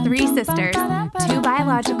Three sisters, two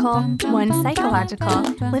biological, one psychological,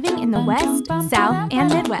 living in the West, South,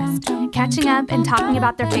 and Midwest, catching up and talking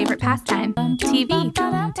about their favorite pastime, TV,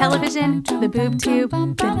 television, the boob tube,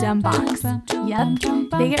 the dumb box. Yep,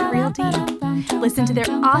 they get real deep. Listen to their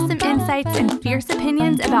awesome insights and fierce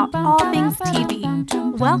opinions about all things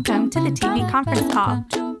TV. Welcome to the TV conference call.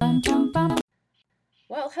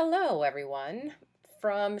 Well, hello, everyone.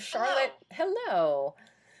 From Charlotte,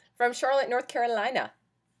 From Charlotte, North Carolina.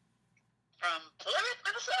 From Plymouth,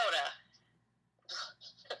 Minnesota.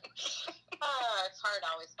 It's hard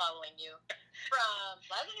always following you. From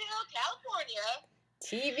Pleasant Hill, California.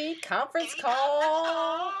 TV conference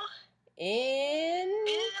call in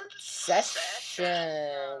session.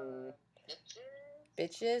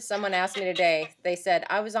 Bitches. Someone asked me today, they said,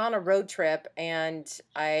 I was on a road trip and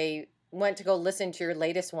I went to go listen to your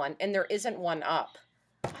latest one and there isn't one up.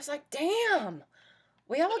 I was like, damn,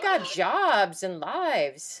 we all got jobs and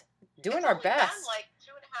lives, doing our best. It's like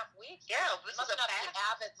 2.5 weeks. Yeah, this must not be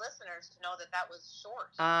avid listeners to know that was short.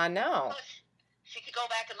 I know. She could go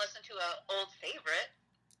back and listen to an old favorite.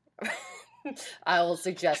 I will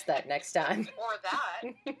suggest that next time. Or that.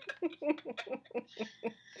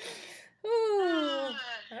 Ooh.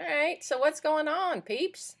 All right, so what's going on,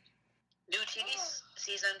 peeps? New TV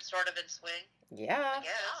season sort of in swing. Yeah. I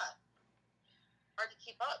guess. Hard to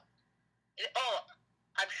keep up.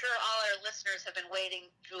 I'm sure all our listeners have been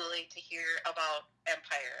waiting, Julie, to hear about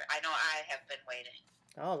Empire. I know I have been waiting.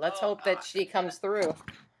 Oh, let's hope that she comes through.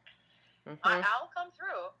 Mm-hmm. I'll come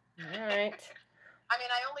through. All right. I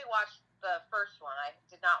mean, I only watched the first one. I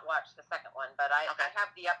did not watch the second one, but I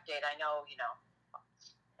have the update. I know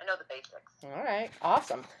the basics. All right.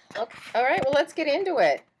 Awesome. Okay. All right. Well, let's get into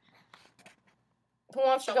it. Who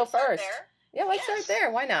wants to go first? Yeah, let's start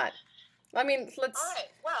there. Why not? I mean, let's... All right.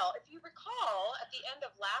 Well, if you recall, at the end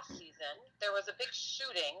of last season, there was a big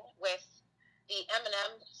shooting with the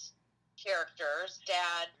M&M characters,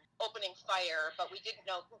 Dad opening fire, but we didn't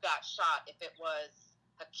know who got shot, if it was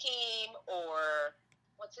Hakeem or...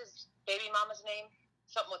 What's his baby mama's name?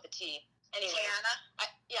 Something with a T. Anyway, Tiana?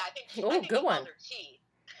 I think good one. Her T.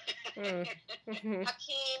 Mm-hmm.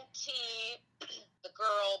 Hakeem, T, the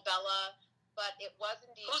girl, Bella, but it was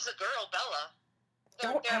indeed... Who's the girl, Bella?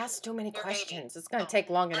 Don't ask too many questions. It's going to take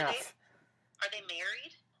long enough. Are they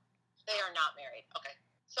married? They are not married. Okay.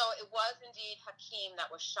 So it was indeed Hakeem that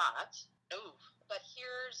was shot. Ooh. But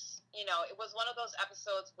here's, it was one of those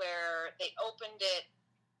episodes where they opened it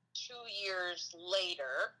 2 years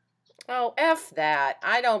later. Oh, F that.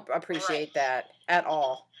 I don't appreciate that at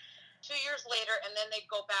all. 2 years later, and then they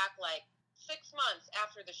go back like 6 months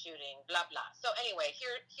after the shooting, blah, blah. So anyway,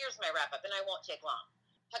 here's my wrap-up, and I won't take long.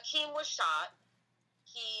 Hakeem was shot.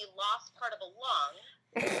 He lost part of a lung,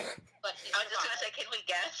 but he I was just going to say, can we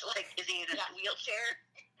guess? Like, is he in a wheelchair?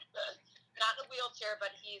 Not in a wheelchair,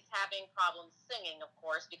 but he's having problems singing, of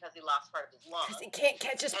course, because he lost part of his lung. Because he can't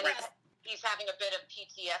catch his breath. He's having a bit of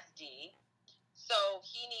PTSD, so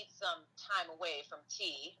he needs some time away from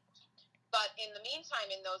T. But in the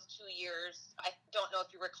meantime, in those 2 years, I don't know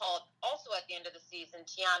if you recall, also at the end of the season,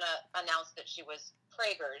 Tiana announced that she was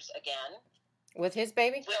Prager's again. With his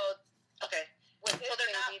baby? Okay. So they're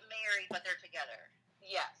not married, but they're together.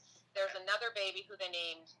 Yes. There's another baby who they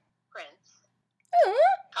named Prince.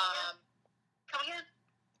 Come again?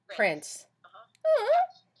 Prince. Uh-huh.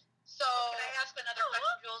 So... Can I ask another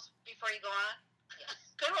question, Jules, before you go on? Yes.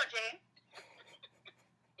 Good one, Jane.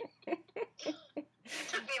 It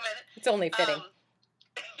took me a minute. It's only fitting.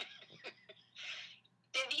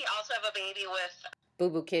 Didn't he also have a baby with... Boo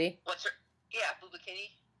Boo Kitty? Yeah, Boo Boo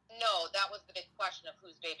Kitty. No, that was the big question of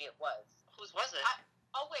whose baby it was. Whose was it?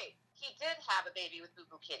 Wait. He did have a baby with Boo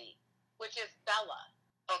Boo Kitty, which is Bella.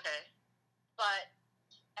 Okay. But,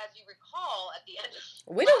 as you recall, at the end of...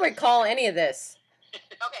 We don't recall any of this.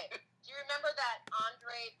 Okay. Do you remember that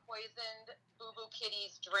Andre poisoned Boo Boo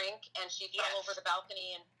Kitty's drink and she fell over the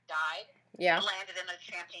balcony and died? Yeah. Landed in the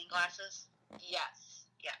champagne glasses? Yes.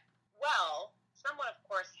 Yeah. Well, someone, of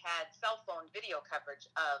course, had cell phone video coverage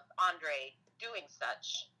of Andre doing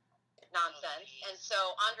such nonsense, and so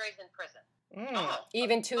Andre's in prison.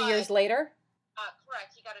 Even 2 years later?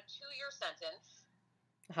 Correct. He got a 2-year sentence.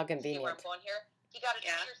 How convenient. See where I'm going here? He got a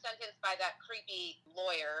 2-year sentence by that creepy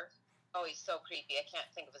lawyer. Oh, he's so creepy. I can't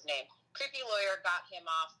think of his name. Creepy lawyer got him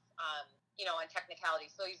off, on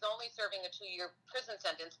technicality. So he's only serving a 2-year prison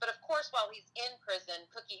sentence. But of course, while he's in prison,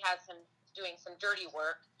 Cookie has him doing some dirty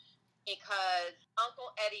work because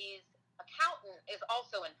Uncle Eddie's accountant is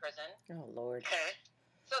also in prison. Oh, Lord. Okay.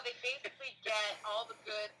 So they basically get all the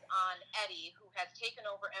goods on Eddie, who has taken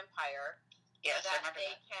over Empire, so that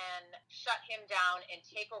they can shut him down and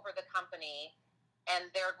take over the company and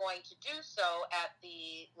they're going to do so at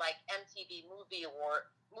the MTV Movie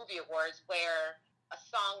Awards, where a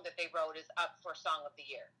song that they wrote is up for Song of the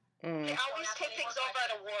Year. They always take things over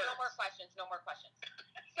at awards. No more questions.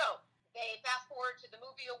 So they fast forward to the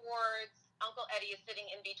movie awards. Uncle Eddie is sitting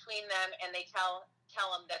in between them, and they tell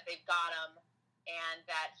him that they've got him and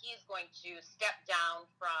that he's going to step down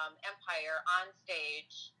from Empire on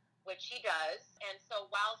stage, which he does. And so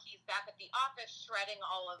while he's back at the office shredding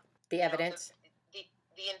all of the evidence,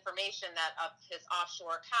 the information that of his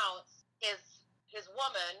offshore accounts, his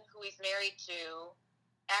woman, who he's married to,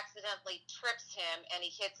 accidentally trips him, and he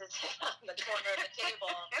hits his head on the corner of the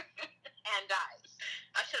table and dies.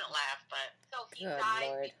 I shouldn't laugh, but... So he Good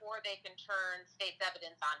dies Lord. before they can turn state's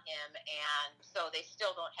evidence on him, and so they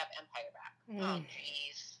still don't have Empire back. Oh,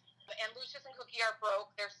 jeez. And Lucius and Cookie are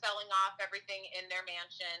broke. They're selling off everything in their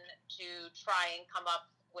mansion to try and come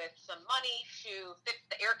up with some money to fix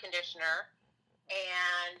the air conditioner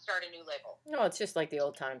and start a new label. No, it's just like the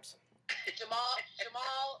old times. Jamal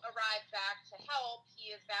arrived back to help.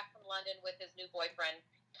 He is back from London with his new boyfriend,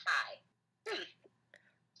 Kai.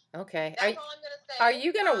 Okay. That's all I'm going to say. Are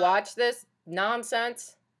you going to watch this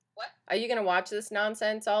nonsense? What? Are you going to watch this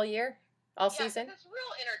nonsense all year? All Yeah, season? it's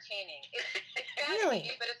real entertaining. It's bad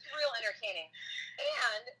Really? TV, but it's real entertaining.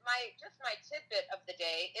 And my tidbit of the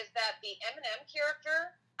day is that the Eminem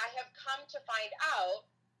character, I have come to find out,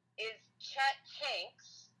 is Chet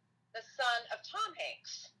Hanks, the son of Tom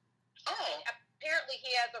Hanks. Oh. And apparently he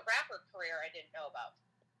has a rapper career I didn't know about.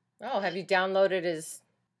 Oh, have you downloaded his,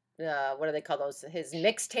 what do they call those? His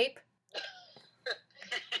mixtape?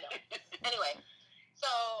 Anyway, so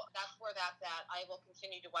that's where that's at. I will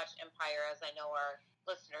continue to watch Empire, as I know our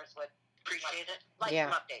listeners would Appreciate it. like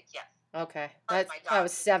Yeah. some updates. Yes. Okay. Pardon That my dog.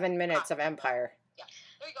 was 7 minutes of Empire. Yes.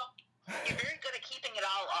 There you go. You're very good at keeping it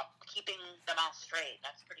all up, keeping them all straight.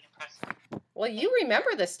 That's pretty impressive. Well, you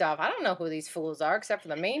remember this stuff. I don't know who these fools are except for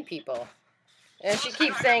the main people. And she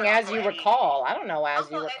keeps saying, as you recall. I don't know, as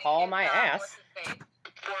you Uncle Eddie recall is, my what's ass. his face?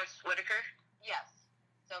 Forrest Whitaker? Yes.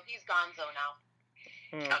 So he's gonzo now.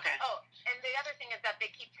 Okay. Oh, and the other thing is that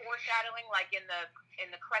they keep foreshadowing, like in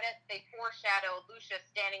the credits, they foreshadow Lucius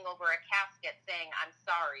standing over a casket saying, "I'm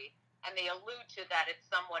sorry," and they allude to that it's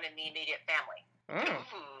someone in the immediate family.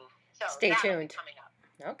 Ooh. So Stay that'll be tuned. coming up.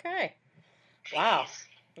 Okay. Wow.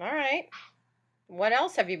 Jeez. All right. What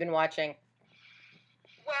else have you been watching?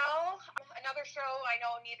 Well, another show I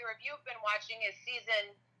know neither of you have been watching is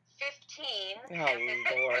season 15. Oh,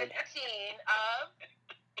 Lord. 15 of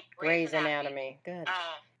Grey's Anatomy. Good.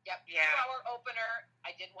 Yep. Yeah. 2-hour opener.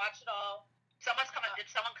 I did watch it all. Someone's coming. Did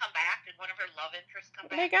someone come back? Did one of her love interests come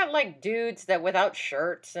They back? got like dudes that without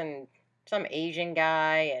shirts and some Asian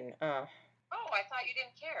guy and Oh, I thought you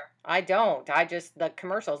didn't care. I don't. I just the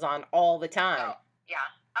commercials on all the time. Oh, yeah.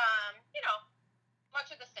 Much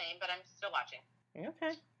of the same, but I'm still watching.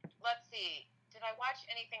 Okay. Let's see. Did I watch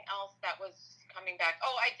anything else that was coming back?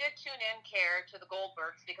 Oh, I did tune in, Care, to the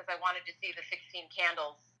Goldbergs because I wanted to see the 16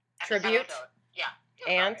 Candles Tribute? episode. Yeah. It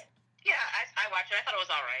was And alright. Yeah, I watched it. I thought it was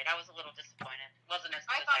all right. I was a little disappointed. It wasn't as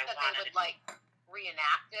good I as thought I that they wanted would it to.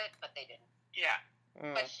 reenact it, but they didn't. Yeah.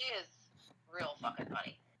 But she is real fucking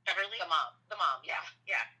funny. Beverly? The mom, yeah.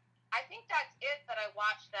 Yeah. I think that's it that I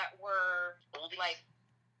watched that were Oldies.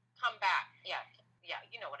 come back. Yeah,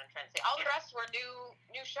 you know what I'm trying to say. All the rest were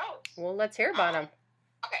new shows. Well, let's hear about them.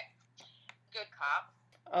 Okay. Good Cop.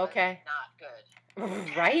 was Okay. Not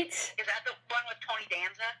good. Right? Is that the one with Tony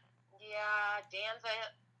Danza? Yeah, Danza.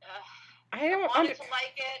 I don't wanted to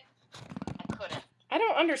like it. I couldn't. I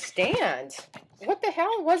don't understand. What the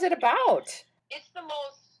hell was it about?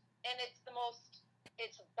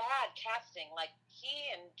 It's bad casting. Like, he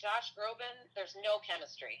and Josh Groban, there's no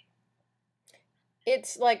chemistry.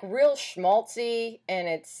 It's like real schmaltzy and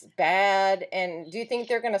it's bad. And do you think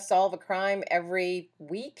they're going to solve a crime every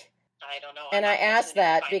week? I don't know. And I asked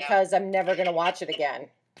that because I'm never going to watch it again.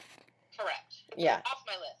 Correct. Yeah. Off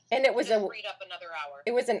my list. And it was Just freed up another hour.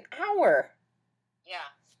 It was an hour. Yeah.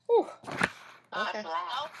 Whew. Something Okay.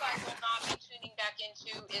 else I will not be tuning back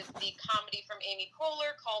into is the comedy from Amy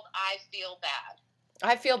Poehler called I Feel Bad.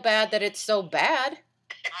 I feel bad that it's so bad.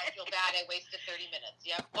 I feel bad I wasted 30 minutes.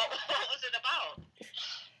 Yep. What was it about?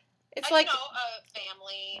 It's like a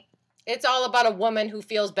family. it's all about a woman who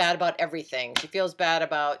feels bad about everything. She feels bad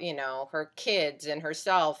about, her kids and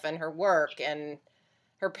herself and her work and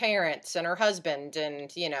her parents and her husband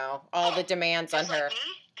and, all the demands on Just her. like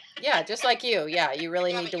me? Yeah, just like you. Yeah, you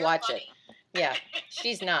really Yeah, need but to you're watch funny. it. Yeah,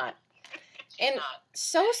 she's not. She's And not.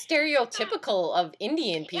 so stereotypical of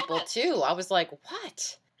Indian people, Yes. too. I was like,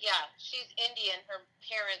 what? Yeah, she's Indian. Her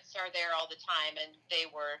parents are there all the time, and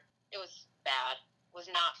it was bad. Was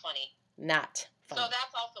not funny. Not So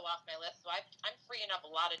that's also off my list. So I'm freeing up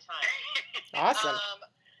a lot of time. Awesome.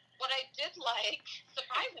 What I did like,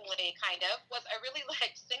 surprisingly, kind of, was I really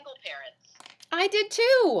liked Single Parents. I did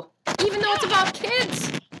too, even though it's about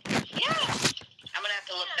kids. Yeah. I'm gonna have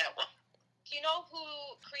to look that one. Do you know who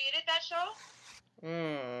created that show?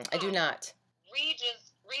 I do not.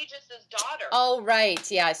 Regis's daughter. Oh, right.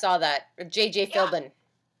 Yeah, I saw that. J.J. Philbin.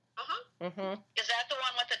 Uh-huh. Mm-hmm. Is that the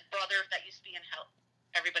one with the brother that used to be in Hell?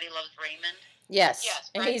 Everybody Loves Raymond? Yes.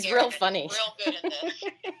 Yes. And Brett he's Garrett real is funny. Real good in this.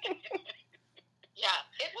 Yeah,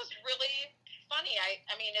 it was really funny.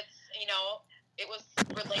 I mean, it's, it was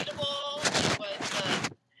relatable. It was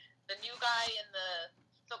the new guy in the...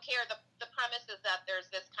 So, Care, the premise is that there's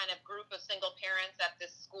this kind of group of single parents at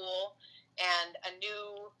this school, and a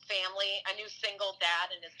new family, a new single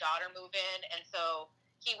dad and his daughter move in, and so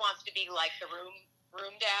he wants to be like the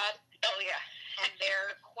room dad. Oh, yeah. And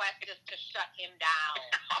their quest is to shut him down.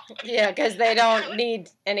 Yeah, because they don't need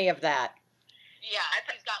any of that. Yeah,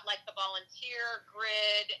 he's got like the volunteer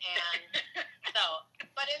grid, and so,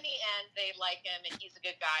 but in the end, they like him, and he's a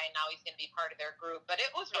good guy, and now he's going to be part of their group. But it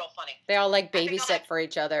was real funny. They all like I think I'll babysit like for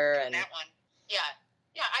each other, and That one. Yeah,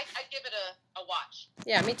 I'd give it a watch.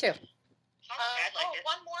 yeah, me too. I'd like it.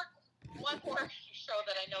 One more show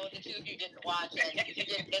that I know the two of you didn't watch, and you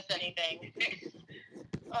didn't miss anything.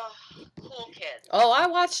 Cool Kids. Oh, I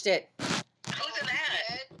watched it. Who's in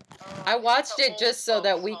that? I watched it just so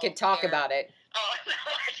that we could talk about it. Oh, I'm not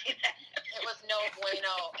watching that. It was no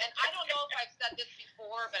bueno. And I don't know if I've said this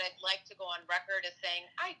before, but I'd like to go on record as saying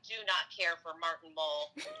I do not care for Martin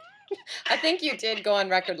Mull. I think you did go on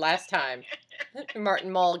record last time.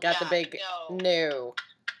 Martin Mull got the big no.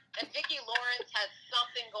 And Vicki Lawrence has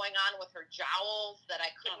something going on with her jowls that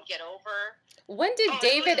I couldn't get over. When did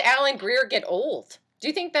David Alan Grier get old? Do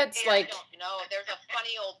you think that's I like... don't know. There's a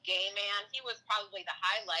funny old gay man. He was probably the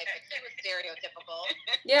highlight, but he was stereotypical.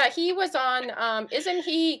 Yeah, he was on, isn't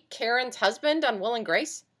he Karen's husband on Will and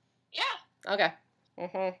Grace? Yeah. Okay.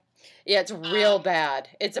 Mm-hmm. Yeah, it's real bad.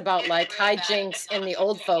 It's about, like, real bad. hijinks It's in not the too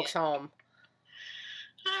old funny. folks' home.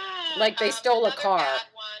 Like, they stole a car.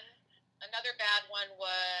 Another bad one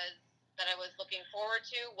was, that I was looking forward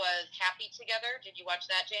to, was Happy Together. Did you watch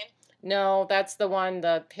that, James? No, that's the one,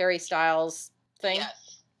 the Harry Styles thing.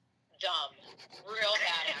 Yes. Dumb. Real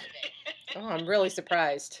bad acting. Oh, I'm really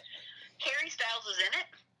surprised. Harry Styles is in it?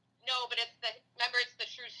 No, but it's the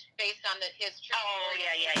true, based on his true Oh,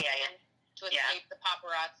 story. yeah. To escape the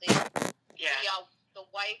paparazzi. Yeah. The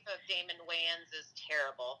wife of Damon Wayans is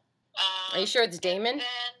terrible. Are you sure it's Damon?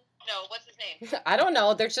 No, what's his name? I don't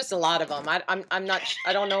know. There's just a lot of them. I'm not.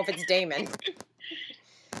 I don't know if it's Damon.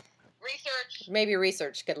 Research. Maybe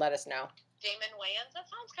research could let us know. Damon Wayans. That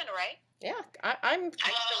sounds kind of right. Yeah, I'm. I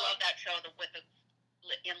used to love that show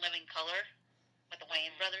In Living Color with the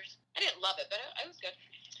Wayans brothers. I didn't love it, but it was good.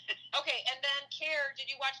 Okay, and then Care.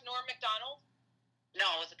 Did you watch Norm Macdonald? No,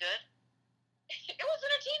 was it good? It was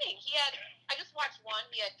entertaining. I just watched one.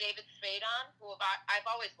 He had David Spade on, who I've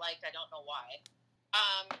always liked. I don't know why.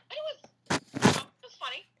 But it was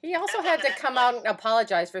funny. He also had to come out and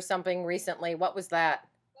apologize for something recently. What was that?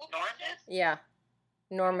 Norm did? Yeah,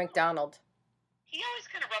 Norm Macdonald. He always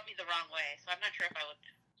kind of rubbed me the wrong way, so I'm not sure if I would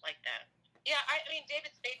like that. Yeah, I mean,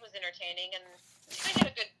 David Spade was entertaining, and they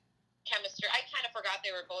had a good chemistry. I kind of forgot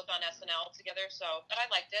they were both on SNL together, but I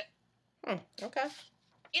liked it. Okay.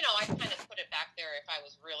 I kind of put it back there if I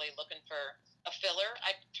was really looking for a filler.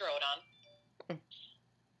 I'd throw it on.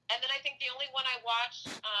 And then I think the only one I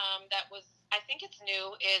watched that was, I think it's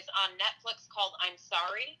new, is on Netflix called I'm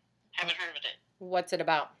Sorry. Haven't heard of it. What's it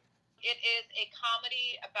about? It is a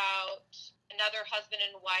comedy about another husband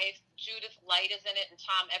and wife. Judith Light is in it, and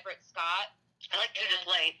Tom Everett Scott. I like Judith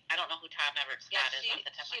Light. I don't know who Tom Everett Scott is.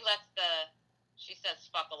 She says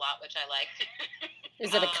fuck a lot, which I like.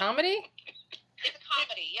 Is it a comedy? It's a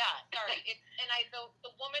comedy, yeah. Sorry, the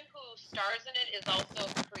woman who stars in it is also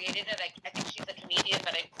created it. I think she's a comedian,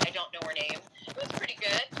 but I don't know her name. It was pretty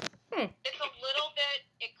good. It's a little bit.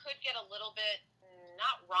 It could get a little bit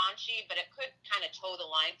not raunchy, but it could kind of toe the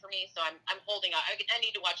line for me. So I'm holding out. I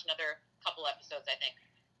need to watch another couple episodes, I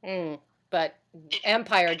think. But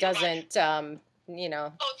Empire doesn't. Oh,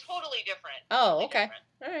 totally different. Oh, totally okay.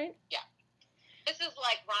 Different. All right. Yeah. This is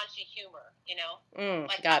like raunchy humor,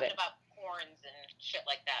 like got talking it. about porns and shit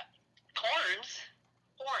like that. Corns?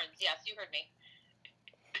 Porns, yes, you heard me.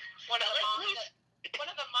 One of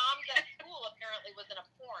the moms at school apparently was in a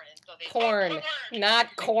porn, and so they Porn,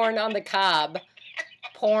 not corn on the cob.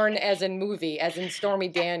 Porn as in movie, as in Stormy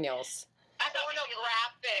Daniels.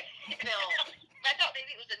 Pornographic film. I thought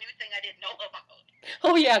maybe it was a new thing I didn't know about.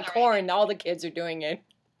 Oh yeah, corn. All the kids are doing it.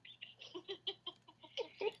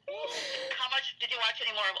 How much did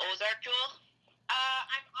more of Ozark, Jewel?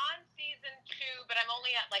 I'm on season 2, but I'm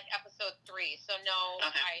only at like episode 3, so no,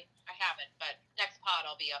 Okay. I haven't. But next pod,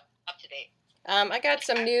 I'll be up to date. I got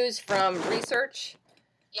some news from research.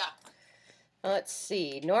 Yeah. Let's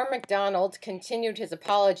see. Norm Macdonald continued his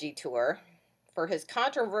apology tour for his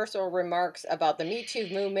controversial remarks about the Me Too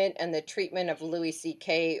movement and the treatment of Louis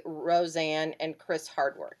C.K., Roseanne, and Chris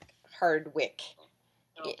Hardwick.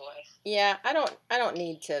 Oh boy. Yeah, I don't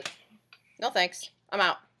need to. No thanks. I'm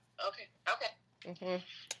out. Okay. hmm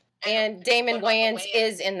And Damon what about the Wayans Wayans?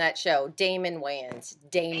 is in that show. Damon Wayans.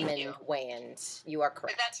 Damon you. Wayans. You are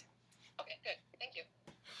correct. Okay, good. Thank you.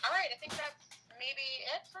 All right, I think that's maybe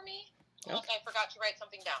it for me. Unless I forgot to write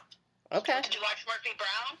something down. Okay. Did you watch Murphy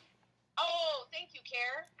Brown? Oh, thank you,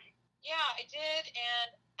 Care. Yeah, I did,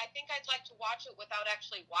 and I think I'd like to watch it without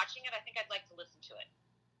actually watching it. I think I'd like to listen to it.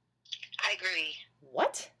 I agree.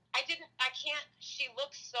 What? I can't. She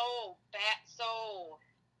looks so bad, so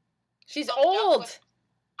She's pumped up old.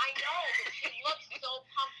 I know, but she looks so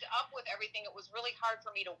pumped up with everything. It was really hard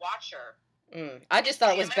for me to watch her. I just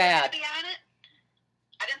thought it was Jim ever bad. gonna be on it?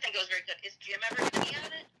 I didn't think it was very good. Is Jim ever going to be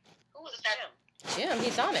on it? Who was that? Jim? Jim,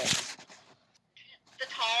 he's on it. The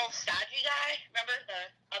tall, stodgy guy? Remember the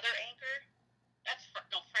other anchor?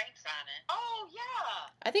 Frank's on it. Oh, yeah.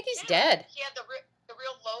 I think he's Yeah. dead. He had the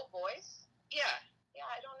real low voice. Yeah. Yeah,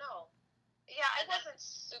 I don't know. Yeah, I wasn't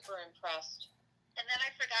super impressed. And then I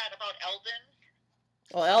forgot about Eldon.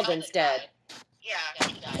 Well, Eldon's dead. Yeah, Yeah,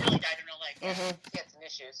 he he died. really died in real life. Mm-hmm. He had some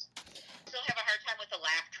issues. Still have a hard time with the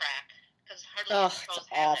laugh track because hardly Oh, any shows it's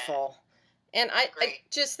have awful. And I Agree.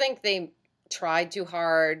 just think they tried too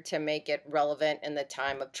hard to make it relevant in the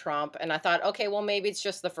time of Trump. And I thought, okay, well, maybe it's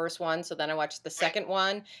just the first one. So then I watched the second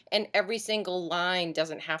one, and every single line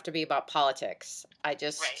doesn't have to be about politics. Right.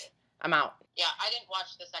 I'm out. Yeah, I didn't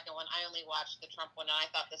watch the second one. I only watched the Trump one, and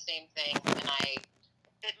I thought the same thing. And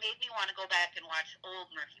It made me want to go back and watch old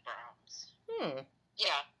Murphy Browns.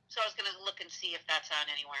 yeah, So I was going to look and see if that's on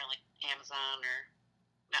anywhere like Amazon or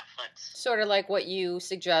Netflix. Sort of like what you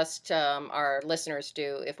suggest our listeners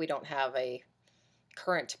do if we don't have a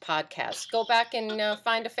current podcast. Go back and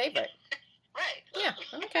find a favorite. Right. Yeah,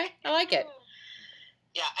 okay. I like it.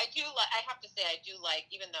 yeah, I do. I have to say, I do like,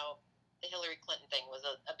 even though the Hillary Clinton thing was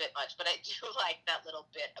a bit much, but I do like that little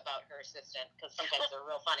bit about her assistant because sometimes they're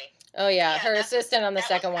real funny. Oh, yeah. Her that's- assistant on the that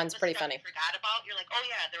second was one's pretty stuff funny. You forgot about. You're like, oh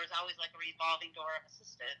yeah, there was always like a revolving door of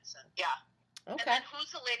assistants. And Yeah, And Okay. then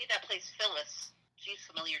who's the lady that plays Phyllis? She's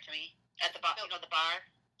familiar to me at the bar. You know, the bar.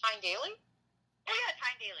 Tyne Daly. Oh yeah,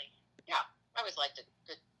 Tyne Daly. I always liked a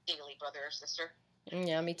good Daly brother or sister.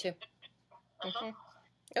 Yeah, me too. Uh-huh.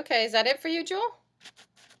 Okay, is that it for you, Jewel?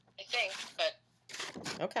 I think, but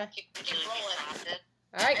Okay. keep Daly rolling. Prompted.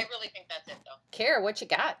 All I right. really think that's it, though. Kara, what you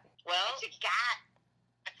got? Well, what you got?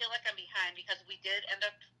 I feel like I'm behind because we did end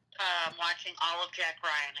up watching all of Jack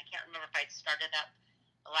Ryan. I can't remember if I'd started that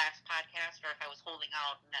the last podcast or if I was holding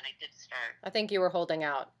out and then I did start. I think you were holding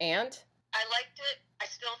out. And? I liked it. I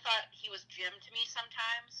still thought he was Jim to me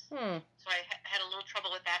sometimes, so I had a little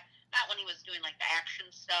trouble with that. Not when he was doing like the action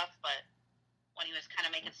stuff, but when he was kind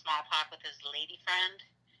of making small talk with his lady friend.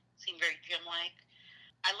 Seemed very Jim-like.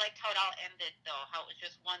 I liked how it all ended, though, how it was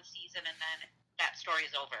just one season and then that story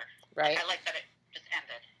is over. Right. I like that it just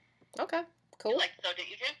ended. Okay. Cool. So did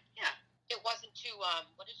you, Jim? Yeah. It wasn't too,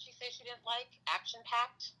 what did she say she didn't like?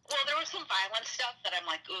 Action-packed? Well, there was some violent stuff that I'm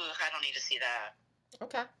like, ugh, I don't need to see that.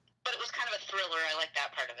 Okay. But it was kind of a thriller. I like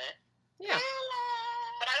that part of it. Yeah.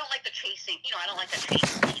 But I don't like the chasing. I don't like the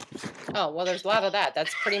chase scene. Oh, well, there's a lot of that.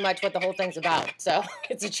 That's pretty much what the whole thing's about. So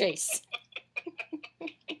it's a chase.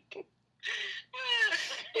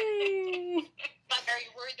 Like, are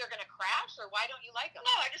you worried they're going to crash, or why don't you like them?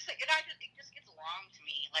 No, I just think it just gets long to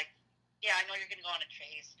me. Like, yeah, I know you're gonna go on a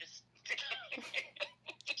chase. Just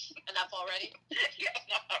Enough already? yeah,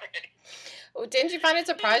 not already. Well, didn't you find it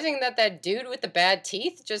surprising that dude with the bad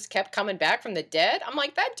teeth just kept coming back from the dead? I'm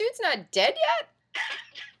like, that dude's not dead yet?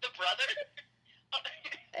 The brother.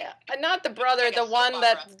 Not the brother, Like a the soap one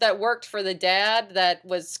opera. that worked for the dad that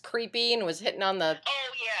was creepy and was hitting on the...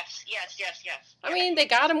 Oh yes. I mean, they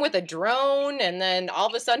got him with a drone, and then all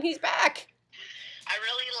of a sudden he's back. I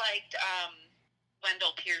really liked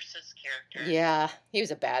Wendell Pierce's character. Yeah, he was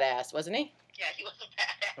a badass, wasn't he? Yeah, he was a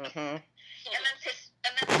badass. Mm-hmm.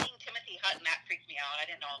 And then seeing Timothy Hutton, that freaked me out. I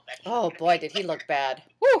didn't know that. Oh, boy, did he look bad.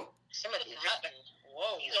 Woo! Timothy Hutton.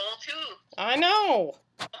 Whoa. He's old too. I know.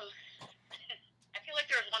 I feel like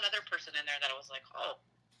there was one other person in there that I was like, oh.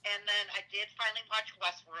 And then I did finally watch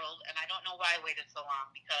Westworld, and I don't know why I waited so long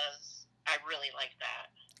because I really liked that.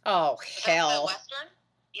 Oh, Is that the hell. Western?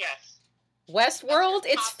 Yes. Westworld?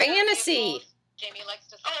 It's Popular fantasy. vehicles? Jamie likes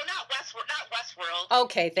to. Oh, not Westworld.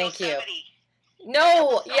 Okay, thank you. Yosemite.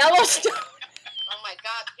 No, Yellowstone. Oh my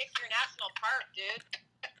God! Pick your national park, dude.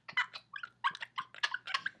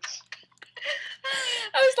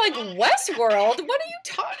 I was like, Westworld? What are you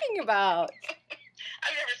talking about?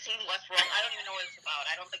 I've never seen Westworld. I don't even know what it's about.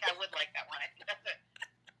 I don't think I would like that one. I think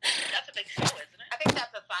that's a big show, isn't it? I think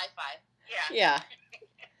that's a sci-fi. Yeah. Yeah.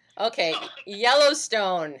 Okay,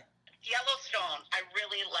 Yellowstone. Yellowstone. I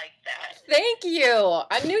really like that. Thank you.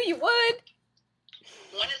 I knew you would.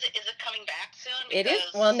 When is it? Is it coming back soon? It is.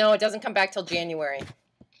 Well, no, it doesn't come back till January.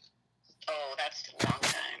 Oh, that's a long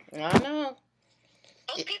time. I know.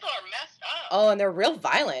 Those people are messed up. Oh, and they're real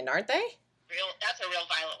violent, aren't they? That's a real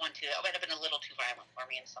violent one, too. That might have been a little too violent for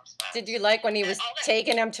me in some spots. Did you like when he was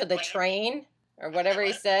taking him to the train? Or whatever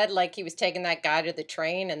he said, like he was taking that guy to the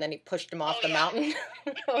train and then he pushed him off the mountain.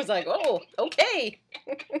 I was like, oh, okay.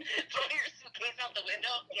 Throw your suitcase out the window,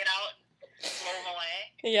 get out, and blow him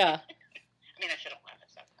away. Yeah. I mean, I shouldn't laugh,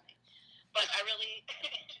 it's not funny. But I really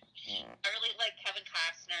like Kevin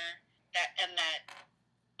Costner and that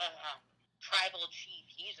tribal chief.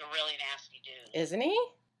 He's a really nasty dude. Isn't he?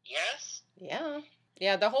 Yes. Yeah.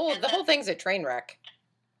 Yeah, the whole thing's a train wreck.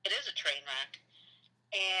 It is a train wreck.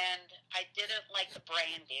 And I didn't like the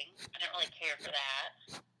branding. I didn't really care for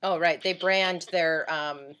that. Oh, right. They brand their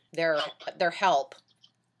help.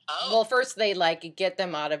 Oh. Well, first they like get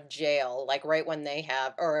them out of jail, like right when they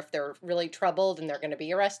have, or if they're really troubled and they're going to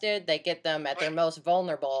be arrested, they get them at their most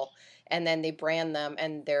vulnerable, and then they brand them,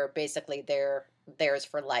 and they're basically theirs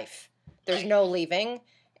for life. There's no leaving,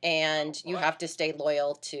 and you have to stay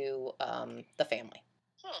loyal to the family.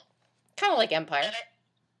 Kind of like Empire.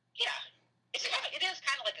 Yeah. It is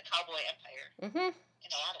kind of like a cowboy empire. Mm-hmm.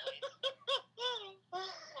 In a lot of ways.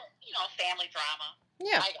 Family drama.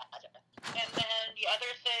 Yeah. I got it. And then the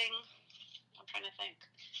other thing, I'm trying to think.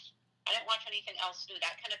 I didn't watch anything else new.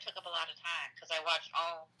 That kind of took up a lot of time because there were a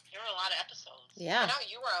lot of episodes. Yeah. I know,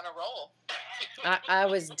 you were on a roll. I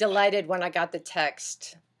was delighted when I got the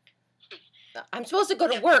text. I'm supposed to go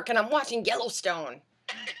to work and I'm watching Yellowstone.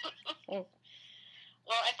 Well,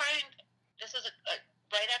 I find this is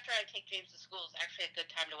right after I take James to school is actually a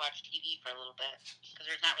good time to watch TV for a little bit because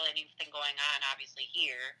there's not really anything going on, obviously,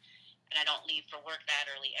 here, and I don't leave for work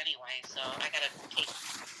that early anyway, so I got to take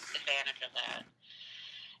advantage of that.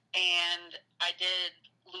 And I did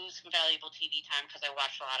lose some valuable TV time because I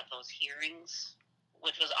watched a lot of those hearings,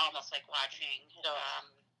 which was almost like watching.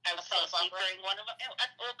 I was fell asleep during one of them.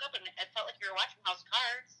 I woke up and it felt like you were watching House of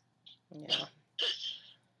Cards. Yeah.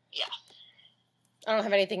 Yeah. I don't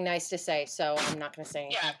have anything nice to say, so I'm not going to say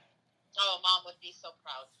anything. Yeah. Oh, Mom would be so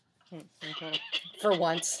proud. Mm-hmm. For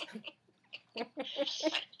once. And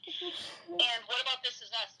what about This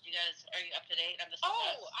Is Us? Are you up to date on This Is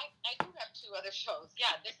Us? I do have 2 other shows.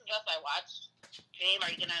 Yeah, This Is Us I watched. James,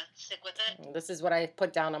 are you going to stick with it? This is what I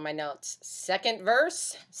put down on my notes. Second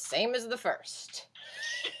verse, same as the first.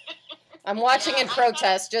 I'm watching in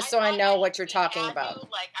protest just so I know what you're talking about.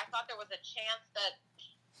 I thought there was a chance that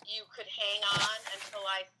you could hang on until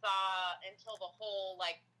the whole,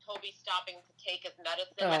 Toby stopping to take his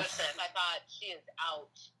medicine. I thought she is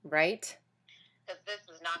out. Right? Because this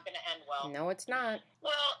is not going to end well. No, it's not.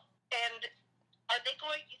 Well, and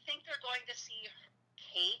you think they're going to see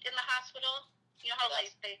Kate in the hospital? You know how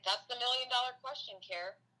that's the $1 million question,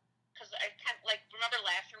 Care. Because I remember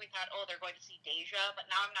last year we thought, they're going to see Deja, but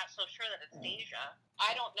now I'm not so sure that it's Deja.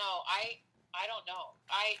 I don't know. I don't know.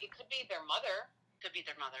 It could be their mother. Could be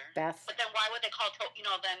their mother. Beth. But then why would they call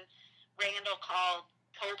then Randall called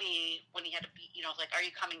Toby when he had to be, like, are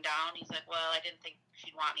you coming down? He's like, well, I didn't think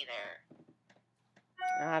she'd want me there.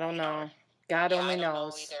 I don't know. God only knows. I don't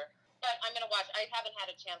know either. But I'm going to watch. I haven't had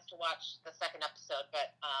a chance to watch the second episode,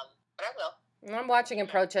 but I will. I'm watching in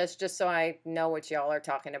protest just so I know what y'all are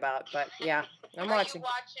talking about. But yeah, I'm watching. Are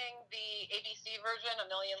you watching the ABC version, A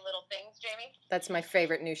Million Little Things, Jamie? That's my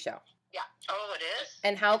favorite new show. Yeah. Oh, it is?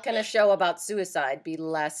 And how can a show about suicide be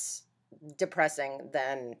less depressing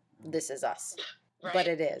than This Is Us? Right. But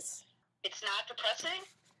it is. It's not depressing?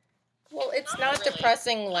 Well, it's not really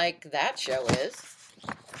depressing like that show is.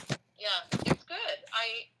 Yeah, it's good.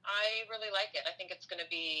 I really like it. I think it's going to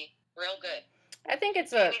be real good. I think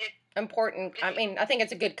it's important. I mean, I think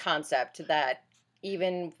it's a good concept that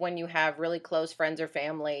even when you have really close friends or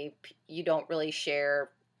family, you don't really share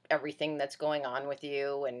everything that's going on with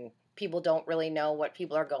you, and people don't really know what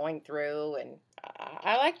people are going through, and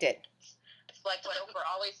I liked it. It's like what Oprah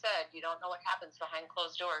always said, you don't know what happens behind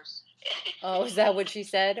closed doors. Oh, is that what she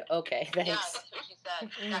said? Okay, thanks. Yeah, that's what she said.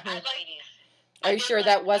 Mhm. Ladies. Are you sure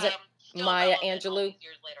that wasn't Maya Angelou?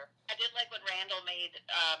 Years later. I did like when Randall made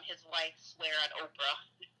his wife swear on Oprah.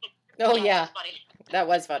 Oh, yeah. That's funny. That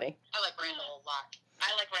was funny. I like Randall a lot. I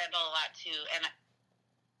like Randall a lot too, and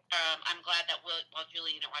I'm glad that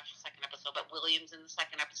Julie didn't watch the second episode, but William's in the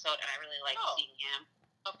second episode, and I really like seeing him.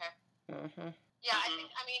 Okay. Mm-hmm. Yeah,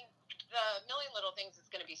 I mean, the Million Little Things is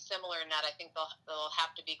going to be similar in that I think they'll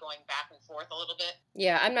have to be going back and forth a little bit.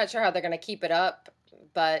 Yeah, I'm not sure how they're going to keep it up,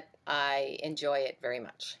 but I enjoy it very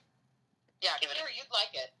much. Yeah, you'd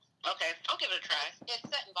like it. Okay, I'll give it a try. It's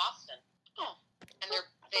set in Boston. Oh. And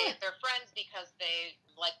they're friends because they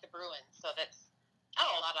like the Bruins, so that's a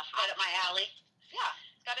lot of right up my alley. Yeah,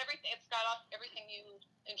 it's got everything you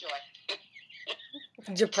enjoy.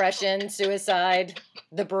 Depression, suicide,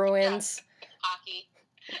 the Bruins, Hockey,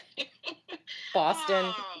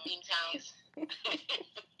 Boston. Bean Towns.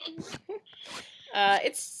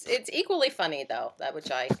 It's equally funny though, that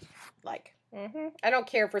which I like. Mm-hmm. I don't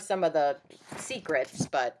care for some of the secrets,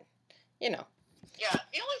 but you know. Yeah,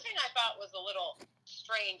 the only thing I thought was a little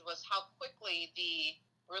strange was how quickly the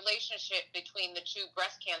relationship between the two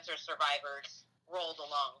breast cancer survivors rolled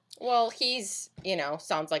along. Well, he's,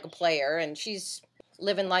 sounds like a player, and she's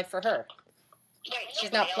living life for her. Wait,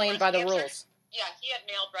 she's not playing by the rules. Yeah, he had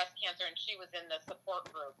male breast cancer, and she was in the support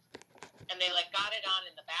group. And they, got it on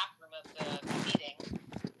in the bathroom of the meeting.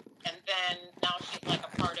 And then now she's, a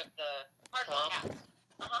part of the club.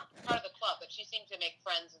 Part of the club, but she seemed to make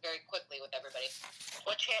friends very quickly with everybody.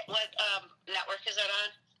 What network is that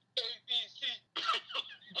on? ABC.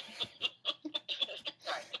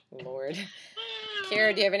 Sorry. Lord.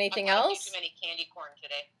 Kara, do you have anything else? Too many candy corn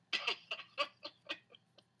today.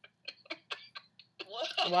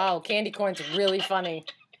 Wow, candy corn's really funny.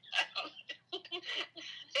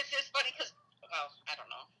 It's just funny because, I don't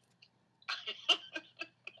know.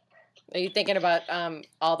 Are you thinking about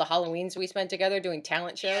all the Halloweens we spent together doing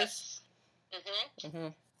talent shows? Yes.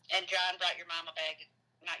 Mm-hmm. And John brought your mom a bag,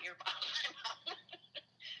 not your mom,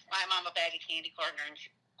 my mom a bag of candy corn, and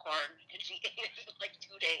she ate it in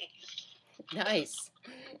 2 days. Nice.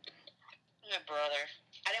 My brother.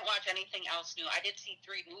 I didn't watch anything else new. I did see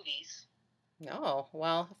 3 movies. Oh,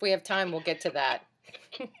 well, if we have time, we'll get to that.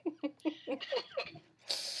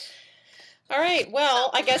 All right,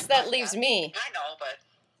 well, I guess that leaves me. I know, but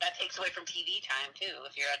that takes away from TV time, too,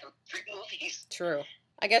 if you're at the 3 movies. True.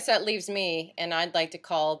 I guess that leaves me, and I'd like to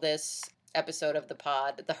call this episode of the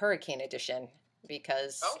pod the Hurricane Edition,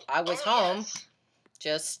 because I was home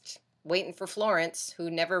just waiting for Florence,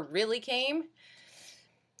 who never really came.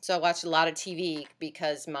 So I watched a lot of TV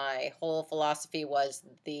because my whole philosophy was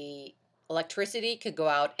the electricity could go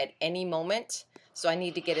out at any moment, so I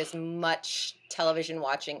need to get as much television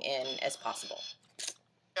watching in as possible.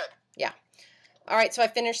 Good. Yeah. All right, so I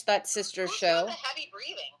finished that Sisters show. Who's doing the heavy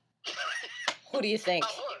breathing? Who do you think?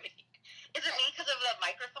 Is it me because of the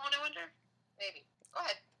microphone, I wonder? Maybe. Go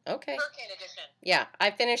ahead. Okay. Hurricane Edition. Yeah, I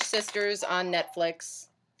finished Sisters on Netflix.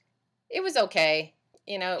 It was okay.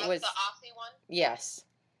 It was... the Aussie one? Yes.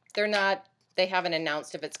 They haven't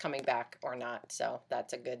announced if it's coming back or not, so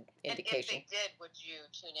that's a good indication. And if they did, would you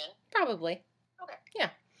tune in? Probably. Okay. Yeah.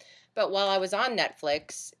 But while I was on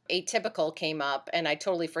Netflix, Atypical came up, and I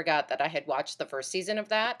totally forgot that I had watched the first season of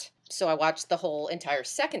that. So I watched the whole entire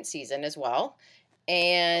second season as well.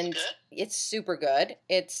 And it's super good.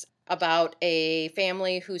 It's about a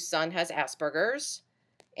family whose son has Asperger's.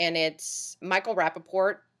 And it's Michael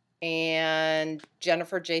Rappaport and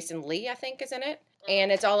Jennifer Jason Leigh, I think, is in it.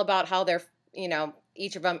 And it's all about how they're,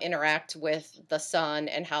 each of them interact with the son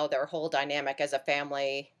and how their whole dynamic as a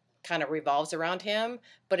family kind of revolves around him.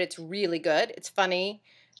 But it's really good. It's funny.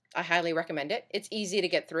 I highly recommend it. It's easy to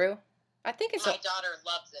get through. I think it's... My daughter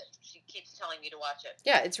loves it. She keeps telling me to watch it.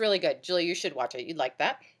 Yeah, it's really good. Julie, you should watch it. You'd like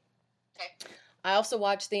that. Okay. I also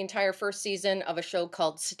watched the entire first season of a show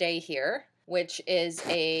called Stay Here, which is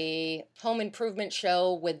a home improvement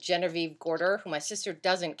show with Genevieve Gorder, who my sister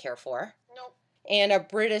doesn't care for. Nope. And a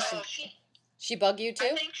British... Oh, she bug you too?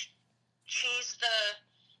 I think she's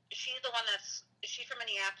the one that's... Is she from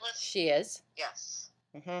Minneapolis? She is. Yes.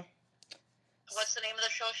 Mm-hmm. What's the name of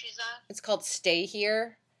the show she's on? It's called Stay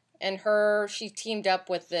Here. And she teamed up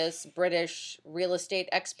with this British real estate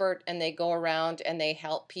expert, and they go around and they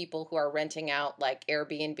help people who are renting out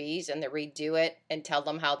Airbnbs, and they redo it and tell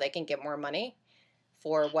them how they can get more money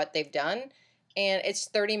for what they've done. And it's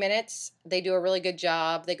 30 minutes. They do a really good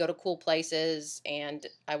job. They go to cool places, and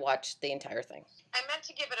I watched the entire thing. I meant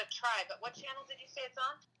to give it a try, but what channel did you say it's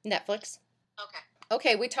on? Netflix. Okay.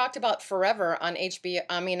 Okay, we talked about Forever on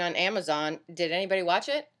on Amazon. Did anybody watch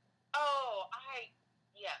it? Oh,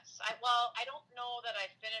 yes. I don't know that I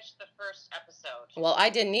finished the first episode. Well, I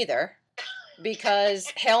didn't either.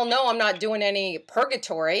 Because, hell no, I'm not doing any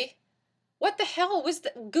purgatory. What the hell was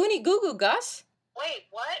the Goonie Goo Goo, Gus? Wait,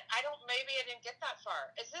 what? Maybe I didn't get that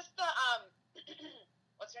far. Is this the,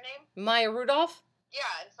 what's her name? Maya Rudolph? Yeah,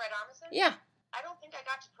 and Fred Armisen? Yeah. I don't think I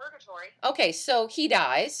got to Purgatory. Okay, so he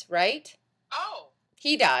dies, right? Oh.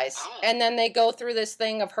 He dies. Oh. And then they go through this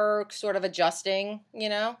thing of her sort of adjusting, you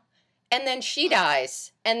know? And then she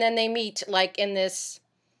dies. And then they meet like in this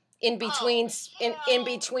in between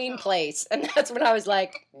place. And that's when I was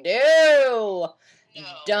like, no.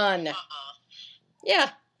 Done. Yeah.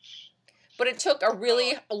 But it took a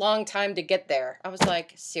really long time to get there. I was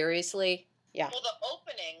like, seriously? Yeah. Well, the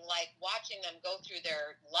opening, like watching them go through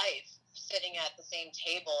their life, sitting at the same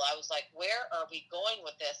table, I was like, where are we going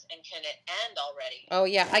with this? And can it end already? Oh,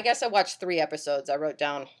 yeah. I guess I watched 3 episodes. I wrote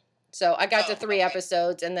down. So I got to 3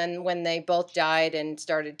 episodes, and then when they both died and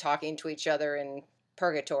started talking to each other in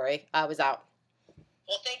Purgatory, I was out.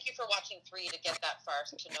 Well, thank you for watching 3 to get that far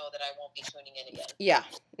to know that I won't be tuning in again. Yeah.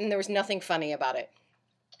 And there was nothing funny about it.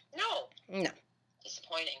 No. No.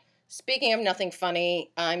 Disappointing. Speaking of nothing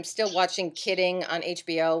funny, I'm still watching Kidding on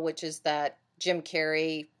HBO, which is that Jim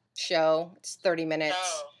Carrey show. It's 30 minutes.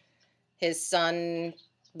 Oh. His son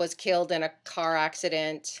was killed in a car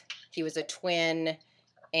accident. He was a twin,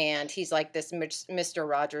 and he's like this Mr.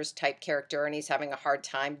 Rogers type character, and he's having a hard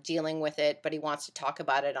time dealing with it, but he wants to talk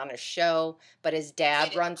about it on a show, but his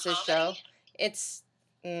dad runs his show. It's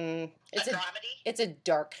a comedy? It's a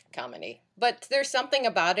dark comedy. But there's something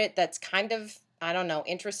about it that's kind of, I don't know,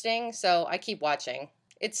 interesting, so I keep watching.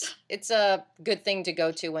 It's a good thing to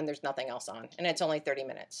go to when there's nothing else on, and it's only 30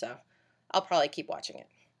 minutes, so I'll probably keep watching it.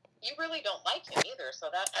 You really don't like him either, so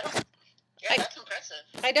that's impressive.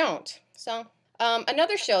 I don't. So,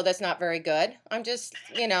 another show that's not very good. I'm just,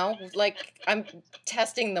 I'm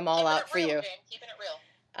testing them all out for you. Jane. Keeping it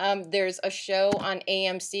real. There's a show on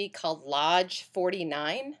AMC called Lodge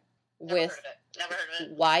 49 with Never heard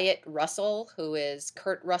of it. Wyatt Russell, who is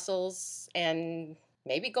Kurt Russell's and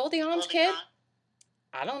maybe Goldie Hawn's kid.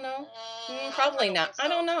 I don't know. Probably not. So. I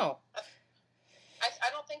don't know. I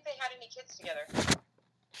don't think they had any kids together.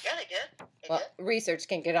 Yeah, they did. They did. Research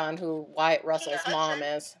can get on who Wyatt Russell's mom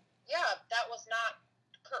is. Yeah, that was not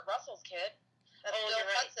Kurt Russell's kid. That's Bill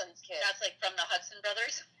Hudson's kid. That's like from the Hudson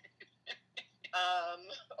brothers?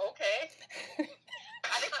 Okay.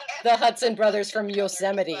 The Hudson brothers from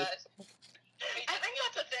Yosemite. I think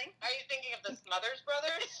that's a thing. Are you thinking of the Smothers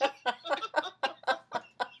brothers?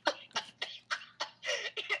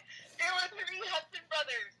 There were 3 Hudson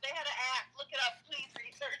brothers. They had an act. Look it up, please.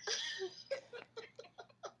 Research.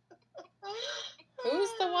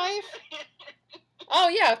 Who's the wife? Oh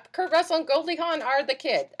yeah, Kurt Russell and Goldie Hawn are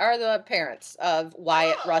the parents of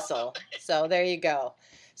Wyatt Russell. So there you go.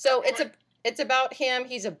 So it's about him.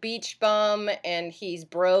 He's a beach bum and he's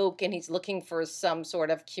broke and he's looking for some sort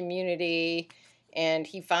of community, and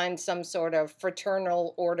he finds some sort of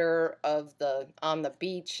fraternal order on the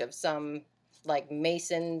beach of some like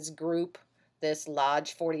Masons group, this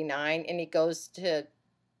Lodge 49, and he goes to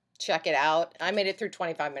check it out. I made it through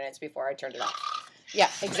 25 minutes before I turned it off. Yeah,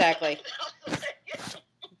 exactly.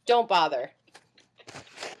 Don't bother.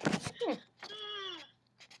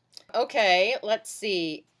 Okay, let's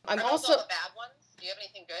see. Are those all the bad ones? Do you have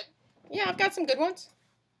anything good? Yeah, I've got some good ones.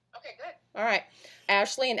 Okay, good. All right.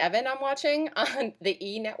 Ashley and Evan I'm watching on the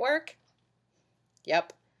E! Network.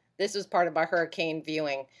 Yep. This was part of my hurricane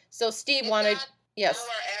viewing. So Steve wanted... Yes. Who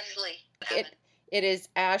are Ashley? It is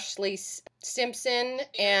Ashley Simpson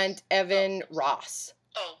and Evan Ross.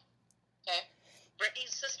 Oh, okay.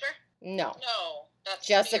 Brittany's sister? No. No, that's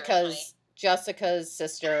Jessica's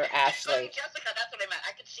sister, Ashley. Jessica, that's what I meant.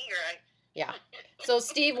 I could see her. Yeah. So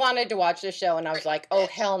Steve wanted to watch the show, and I was like, oh,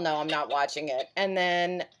 hell no, I'm not watching it. And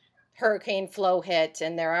then Hurricane Flo hit,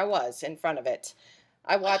 and there I was in front of it.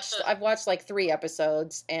 I've watched like 3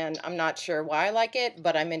 episodes, and I'm not sure why I like it,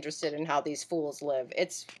 but I'm interested in how these fools live.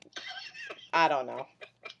 I don't know.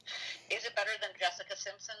 Is it better than Jessica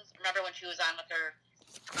Simpson's? Remember when she was on with her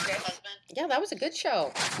husband? Yeah, that was a good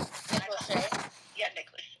show. Nick Lachey? Yeah, Nick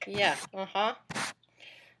Lachey. Yeah, uh-huh.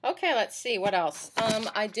 Okay, let's see. What else?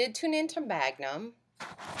 I did tune into Magnum.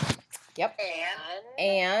 Yep.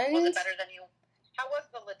 And was it better than you? How was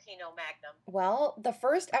the Latino Magnum? Well, the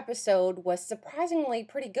first episode was surprisingly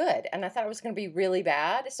pretty good, and I thought it was going to be really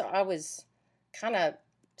bad, so I was kind of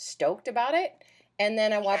stoked about it. And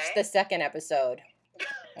then I watched the second episode.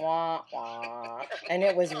 Wah, wah. And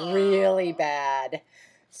it was really bad.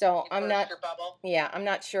 So I'm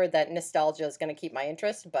not sure that nostalgia is going to keep my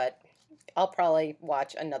interest, but I'll probably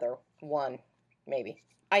watch another one, maybe.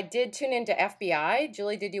 I did tune into FBI.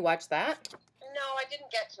 Julie, did you watch that? No, I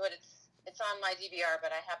didn't get to it. It's on my DVR,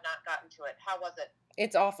 but I have not gotten to it. How was it?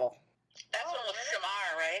 It's awful. That's almost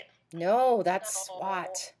Shamar, right? No, that's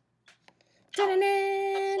SWAT.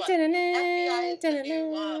 FBI is the new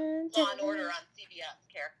Law and Order on CBS,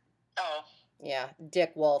 Care. Oh. Yeah,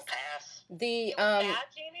 Dick Wolf. Pass. The It was bad,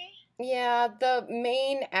 Jamie? Yeah, the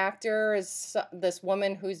main actor is this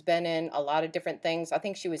woman who's been in a lot of different things. I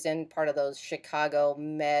think she was in part of those Chicago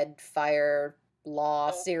Med Fire Law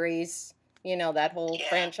series, that whole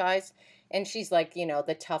franchise. And she's like,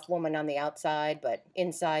 the tough woman on the outside, but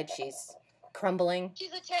inside she's crumbling.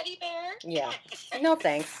 She's a teddy bear? Yeah. No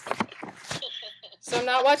thanks. So I'm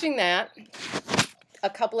not watching that. A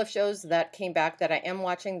couple of shows that came back that I am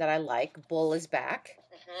watching that I like. Bull is back.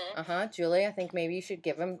 Julie, I think maybe you should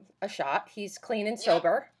give him a shot. He's clean and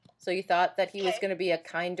sober. So you thought that he was going to be a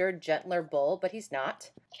kinder, gentler bull, but he's not.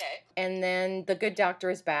 Okay. And then The Good Doctor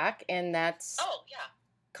is back, and that's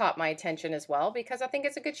caught my attention as well because I think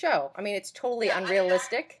it's a good show. I mean, it's totally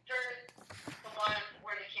unrealistic. The one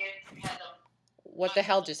where the kid had them. What the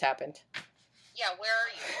hell just happened? Yeah, where are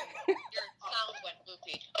you? Your sound went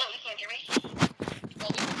goofy. Oh, you can't hear me? Well,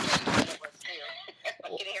 we can hear you, but it was weird.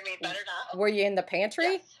 Can you hear me better now? Were you in the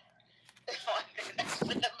pantry? Yes.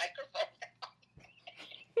 With the microphone.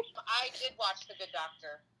 I did watch The Good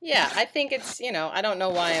Doctor. Yeah, I think it's, I don't know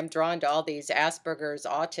why I'm drawn to all these Asperger's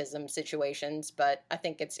autism situations, but I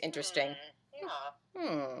think it's interesting.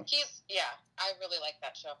 I really like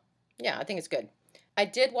that show. Yeah, I think it's good. I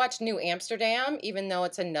did watch New Amsterdam, even though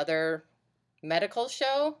it's another medical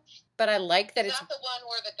show, but I like that Is that the one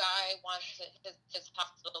where the guy wants his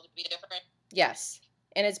hospital to be different? Yes,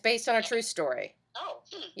 and it's based on a true story. Oh.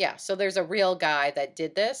 Yeah, so there's a real guy that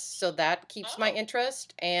did this, so that keeps my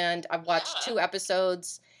interest, and I've watched 2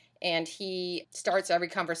 episodes, and he starts every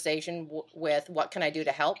conversation with, what can I do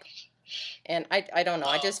to help? And I don't know,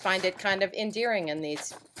 I just find it kind of endearing in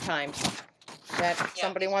these times that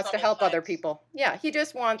somebody wants to help other people. Yeah, he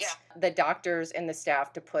just wants the doctors and the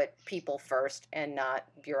staff to put people first and not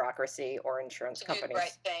bureaucracy or insurance companies. Do the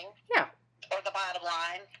right thing. Yeah. Or the bottom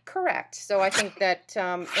line. Correct. So I think that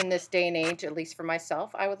in this day and age, at least for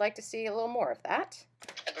myself, I would like to see a little more of that.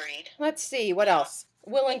 Agreed. Let's see, what else?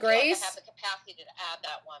 Will and Grace. I have the capacity to add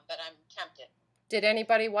that one, but I'm tempted. Did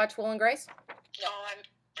anybody watch Will and Grace? No, I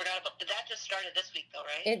forgot about that. That just started this week, though,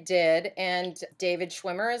 right? It did, and David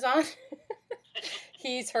Schwimmer is on.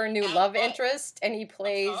 He's her new love interest, and he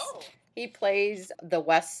plays the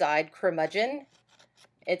West Side curmudgeon.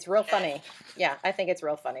 It's real funny. Yeah, I think it's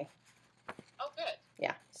real funny. Oh, good.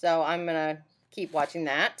 Yeah, so I'm going to keep watching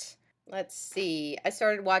that. Let's see. I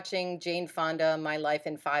started watching Jane Fonda, My Life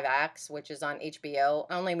in 5 Acts, which is on HBO.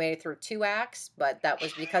 I only made it through 2 acts, but that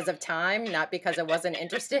was because of time, not because I wasn't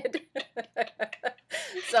interested.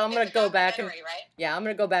 So I'm going to go back and I'm going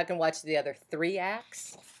to go back and watch the other 3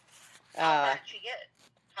 acts. How did you get?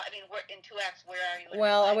 I mean, in 2 acts, where are you?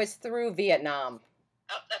 Well, I was through Vietnam.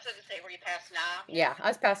 Oh, that's what I say. Were you past Nam? Yeah, I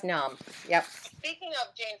was past Nam. Yep. Speaking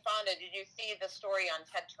of Jane Fonda, did you see the story on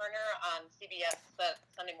Ted Turner on CBS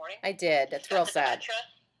Sunday morning? I did. It's real sad.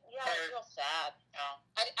 Yeah, it's real sad. Oh.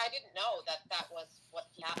 I didn't know that was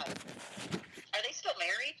what he had. Are they still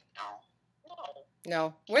married?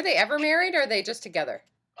 No. Were they ever married, or are they just together?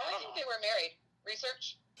 Oh, I think they were married.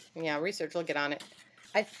 Research? Yeah, research will get on it.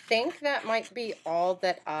 I think that might be all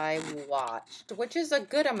that I watched, which is a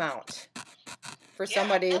good amount for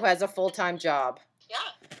somebody who has a full-time job.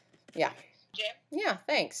 Yeah. Jim? Yeah,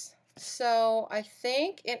 thanks. So I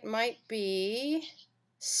think it might be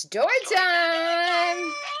story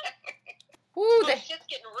time. Woo, the shit's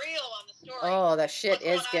getting real on the story. Oh, the shit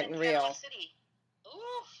is getting real.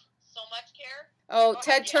 Oof, so much care. Oh,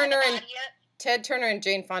 Ted Turner and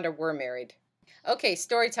Jane Fonda were married. Okay,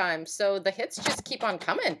 story time. So the hits just keep on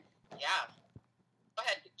coming. Yeah. Go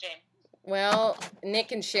ahead, Jane. Well,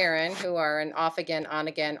 Nick and Sharon, who are an off again, on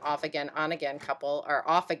again, off again, on again couple, are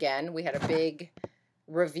off again. We had a big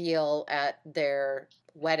reveal at their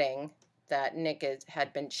wedding that Nick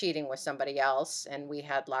had been cheating with somebody else, and we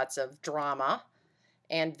had lots of drama.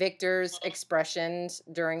 And Victor's expressions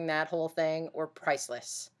during that whole thing were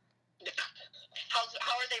priceless. How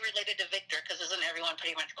are they related to Victor? Because doesn't everyone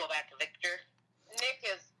pretty much go back to Victor? Nick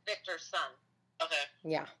is Victor's son. Okay.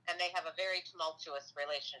 Yeah. And they have a very tumultuous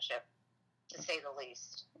relationship, to say the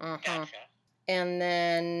least. Gotcha. And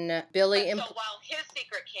then Billy... So while his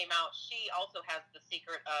secret came out, she also has the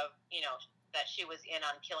secret of, that she was in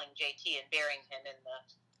on killing JT and burying him in the...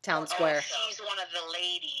 Town Square. She's one of the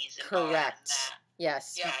ladies. Correct.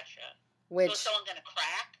 Yes. Gotcha. So is someone going to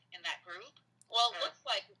crack in that group? Well, it looks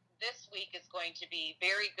like this week is going to be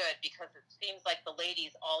very good because it seems like the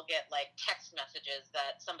ladies all get text messages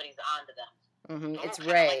that somebody's on to them. Mm-hmm. It's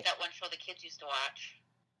Ray. Like that one show the kids used to watch.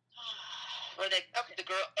 Where the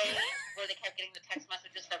girl A, where they kept getting the text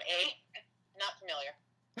messages from A. Not familiar.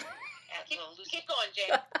 Keep going,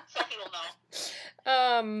 Jane. Some people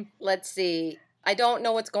know. Let's see. I don't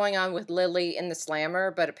know what's going on with Lily in the Slammer,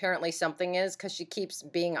 but apparently something is because she keeps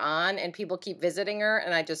being on and people keep visiting her,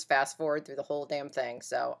 and I just fast forward through the whole damn thing.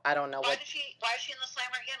 So I don't know Why is she in the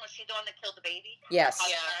Slammer again? Was she the one that killed the baby? Yes.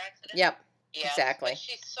 Yeah. Yep. Yes, Exactly. but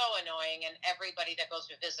she's so annoying, and everybody that goes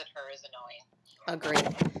to visit her is annoying.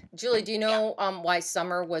 Agreed. Julie, do you know why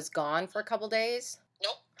Summer was gone for a couple days?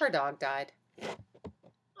 Nope. Her dog died.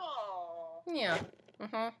 Oh. Yeah.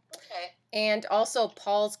 Mm-hmm. Okay. And also,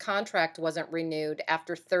 Paul's contract wasn't renewed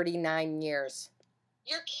after 39 years.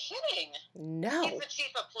 You're kidding. No. He's the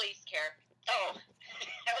chief of police, Care. Oh.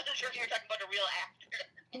 I wasn't sure if you were talking about a real actor.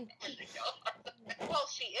 Well,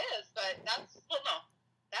 she is, but that's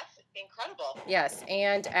incredible. Yes,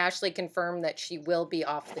 and Ashley confirmed that she will be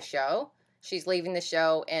off the show. She's leaving the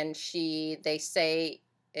show, and they say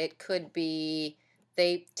it could be,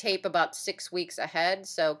 they tape about 6 weeks ahead,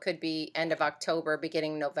 so it could be end of October,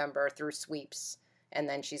 beginning November through sweeps, and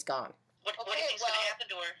then she's gone. What do you think's going to happen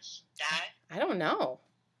to her? Die? I don't know.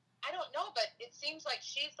 I don't know, but it seems like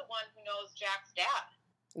she's the one who knows Jack's dad.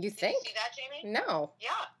 You Did think? you see that, Jamie? No.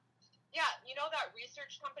 Yeah. Yeah, you know that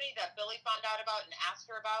research company that Billy found out about and asked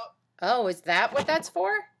her about? Oh, is that what that's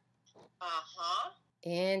for? Uh-huh.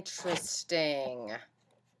 Interesting.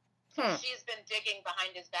 She's been digging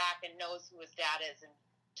behind his back and knows who his dad is and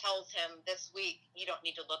tells him this week, you don't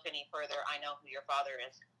need to look any further. I know who your father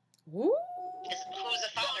is. Woo. Who's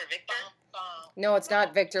the father, Victor? No, it's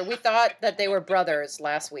not Victor. We thought that they were brothers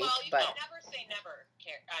last week, well, you but can never say never,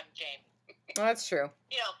 James. oh, that's true.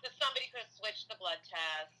 You know, because somebody could have switched the blood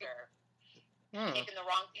test or taken the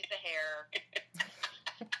wrong piece of hair.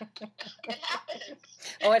 It happens.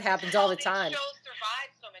 Oh, it happens all the time. These shows survive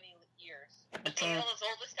so many years. The tale as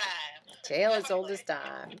old as time. Tale as old as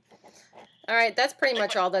time. All right, that's pretty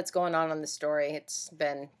much all that's going on the story. It's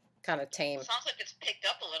been kind of tame. Sounds like it's picked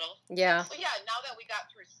up a little. Yeah. Well, yeah, now that we got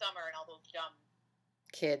through summer and all those dumb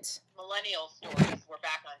Kids. millennial stories, we're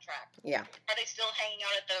back on track. Yeah. Are they still hanging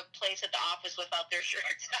out at the place at the office without their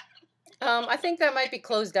shirts I think that might be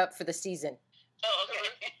closed up for the season. Oh, okay.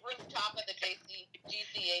 Rooftop of the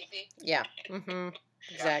GCAC. Yeah. Mm-hmm.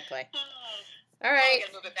 Exactly. Oh, All right.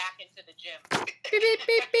 I'm going to move it back into the gym. Beep, beep,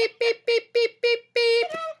 beep, beep, beep, beep, beep, beep, beep.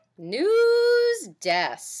 News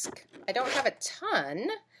desk. I don't have a ton.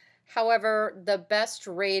 However, the best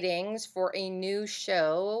ratings for a new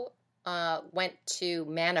show went to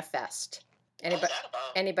Manifest. What's that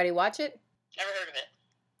about? Anybody watch it? Never heard of it.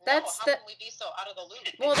 That's how the- can we be so out of the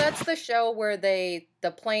loop? Well, that's the show where the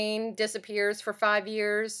plane disappears for 5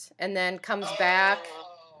 years and then comes back,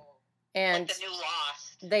 Oh, and Like the new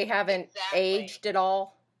Lost. they haven't Exactly. aged at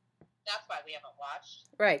all. that's why we haven't watched.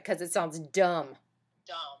 Right, because it sounds dumb.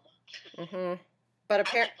 Dumb. Hmm. But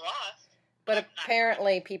I like Lost.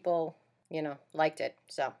 apparently people, liked it.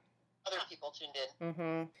 So. Other people tuned in.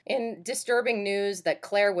 Mm-hmm. In disturbing news that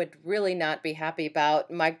Claire would really not be happy about,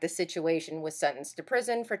 Mike the Situation was sentenced to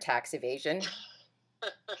prison for tax evasion.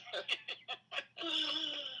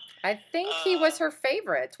 I think he was her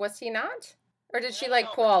favorite, was he not? Or did she like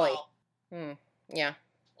Paulie? Yeah. Yeah,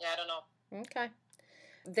 I don't know. Okay.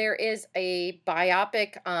 There is a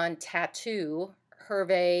biopic on Tattoo,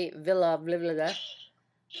 Hervé Villa. Blah, blah, blah.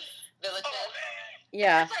 Village.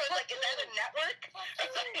 Yeah, So I was like, is that a network?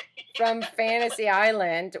 from Fantasy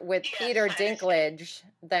Island with Yes, Peter I understand. Dinklage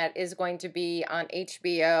that is going to be on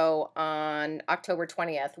HBO on October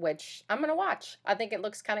 20th, which I'm going to watch. I think it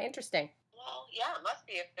looks kind of interesting. Well, yeah, it must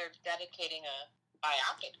be if they're dedicating a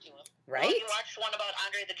biopic to him. Right? Well, you watched one about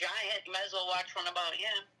Andre the Giant. You might as well watch one about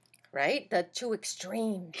him. Right? The two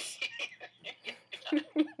extremes.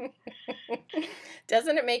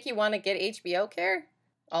 Doesn't it make you want to get HBO care?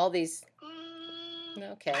 All these.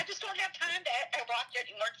 Okay. I just don't have time to watch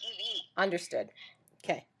any more TV. Understood.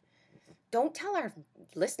 Okay. Don't tell our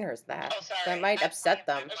listeners that. Oh, sorry. That might upset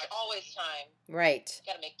them. There's always time. Right.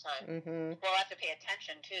 You gotta make time. Mm-hmm. We'll have to pay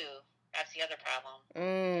attention, too. That's the other problem.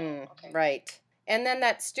 Okay. Right. And then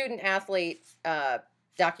that student athlete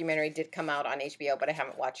documentary did come out on HBO, but I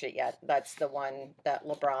haven't watched it yet. That's the one that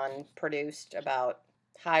LeBron produced about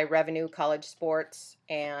high revenue college sports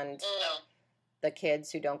and the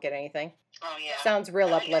kids who don't get anything. Oh, yeah. Sounds real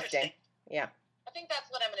Very uplifting. interesting. Yeah. I think that's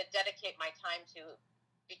what I'm going to dedicate my time to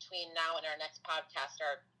between now and our next podcast.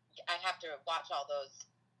 I have to watch all those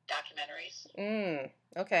documentaries.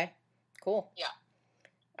 Okay. Cool. Yeah.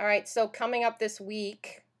 All right. So coming up this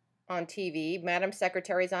week on TV, Madam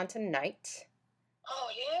Secretary's on tonight. Oh,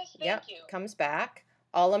 yes? Yep. Thank you. Comes back.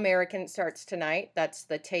 All American starts tonight. That's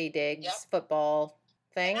the Tay Diggs Yep. football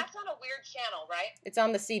thing. And that's on a weird channel, right? It's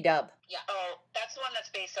on the C-Dub. Yeah. Oh, that's the one that's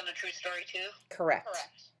based on a true story, too? Correct.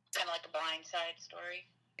 Correct. Kind of like a Blind Side story.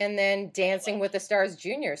 And then Dancing with the Stars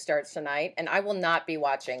Junior starts tonight, and I will not be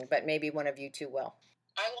watching, but maybe one of you two will.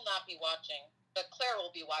 I will not be watching, but Claire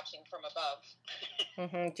will be watching from above.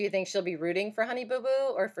 Do you think she'll be rooting for Honey Boo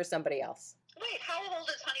Boo or for somebody else? Wait, how old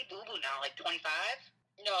is Honey Boo Boo now? Like 25?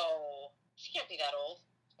 No, she can't be that old.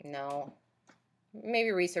 No.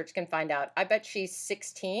 Maybe research can find out. I bet she's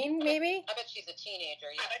 16, maybe? I bet she's a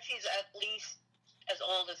teenager. Yeah. I bet she's at least as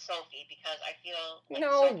old as Sophie, because I feel like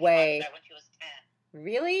No Sophie way. watched that when she was 10.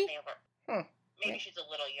 Really? Maybe she's a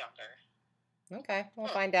little younger. Okay, we'll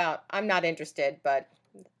find out. I'm not interested, but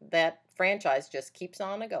that franchise just keeps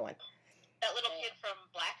on going. That little kid from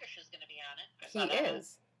Blackish is going to be on it. He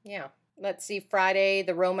is. Yeah. Let's see. Friday,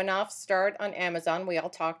 the Romanoffs start on Amazon. We all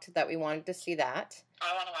talked that we wanted to see that.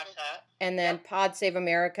 I want to watch that. And then Pod Save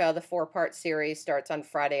America, the 4-part series, starts on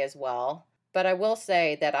Friday as well. But I will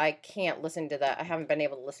say that I can't listen to that. I haven't been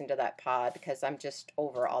able to listen to that pod because I'm just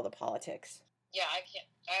over all the politics. Yeah, I can't.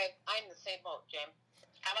 I'm the same boat, James.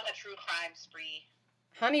 I'm on a true crime spree.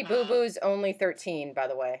 Honey Boo Boo's only 13, by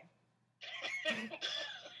the way.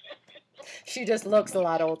 She just looks a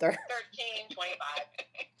lot older. 13, 25.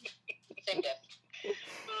 Same diff.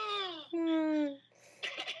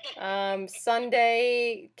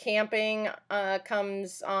 Sunday Camping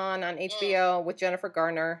comes on HBO with Jennifer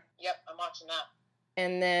Garner. Yep, I'm watching that.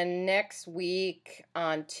 And then next week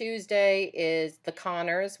on Tuesday is The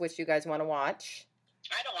Conners, which you guys want to watch.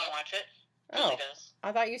 I don't want to watch it. Oh,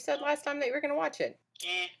 I thought you said last time that you were going to watch it.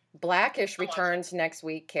 Yeah. Blackish returns next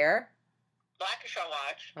week, Care. Blackish I'll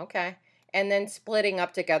watch. Okay. And then Splitting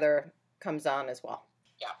Up Together comes on as well.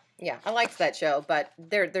 Yeah. Yeah, I liked that show, but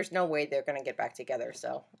there's no way they're going to get back together,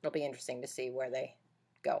 so it'll be interesting to see where they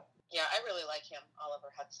go. Yeah, I really like him,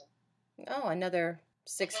 Oliver Hudson. Oh, another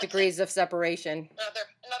 6 degrees of separation. Another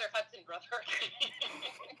Hudson brother.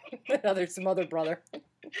 Another smother brother.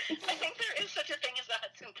 I think there is such a thing as a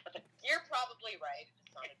Hudson brother. You're probably right.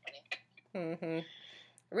 It sounded funny.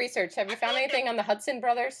 Research, have you found anything on the Hudson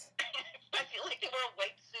brothers? I feel like they wore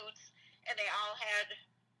white suits and they all had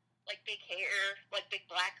like big hair, like big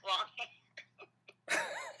black long hair.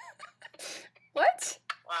 What?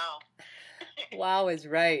 Wow. Wow is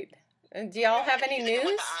right. And do y'all have any news?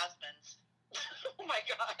 Like the Osmonds. Oh my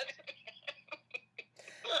god.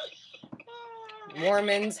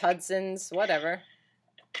 Mormons, Hudsons, whatever.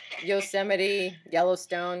 Yosemite,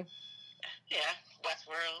 Yellowstone. Yeah,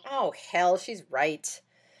 Westworld. Oh, hell, she's right.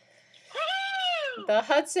 Woo! The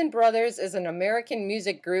Hudson Brothers is an American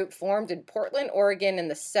music group formed in Portland, Oregon in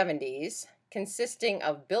the 70s, consisting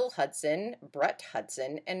of Bill Hudson, Brett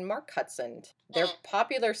Hudson, and Mark Hudson. Their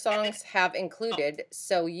popular songs have included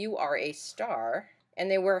So You Are a Star,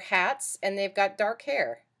 and they wear hats, and they've got dark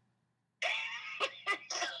hair.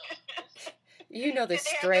 You know the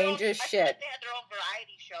strangest shit. They had their own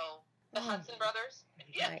variety show. The Hudson brothers? Oh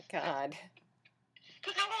my God.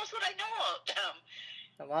 Because how else would I know about them?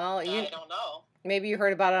 Well, I don't know. Maybe you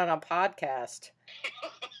heard about it on a podcast.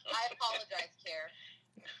 I apologize, Care.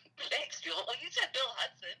 Thanks, Jewel. Well, you said Bill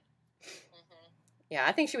Hudson. Mm-hmm. Yeah,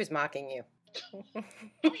 I think she was mocking you. No,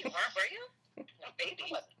 you weren't, were you? No,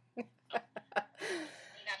 baby.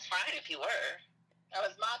 That's fine if you were. I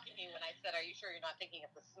was mocking you when I said, "Are you sure you're not thinking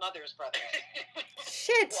of the Smothers Brothers?"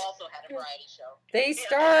 Shit. Who also had a variety show. They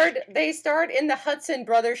starred in the Hudson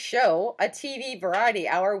Brothers Show, a TV variety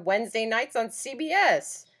hour Wednesday nights on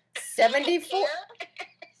CBS. 74. You're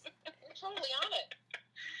totally on it.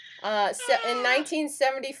 In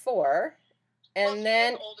 1974, and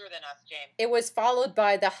then older than us, James. it was followed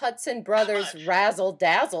by the Hudson Brothers Razzle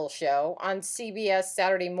Dazzle Show on CBS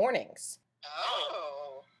Saturday mornings.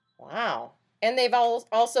 Oh. Wow. And they've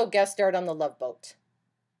also guest starred on The Love Boat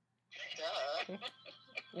Duh.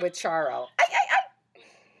 with Charo.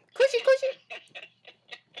 Cushy, cushy.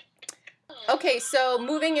 Okay, so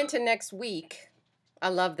moving into next week. I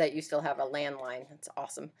love that you still have a landline. That's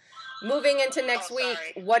awesome. Moving into next week,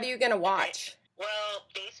 what are you going to watch? Well,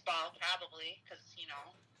 baseball probably, because,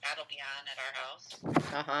 that'll be on at our house.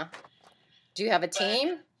 Uh-huh. Do you have a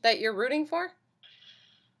team that you're rooting for?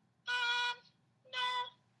 No.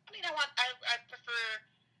 I mean, I prefer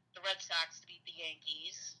the Red Sox to beat the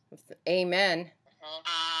Yankees. Amen.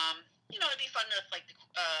 It'd be fun if,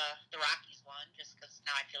 the Rockies won, just because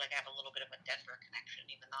now I feel like I have a little bit of a Denver connection,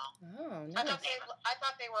 even though. Oh, I nice.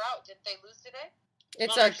 thought they were out. Didn't they lose today?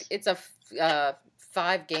 It's a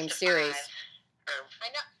 5-game series. I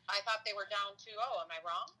know. I thought they were down 2-0. Am I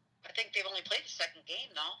wrong? I think they've only played the second game,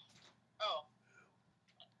 though. Oh.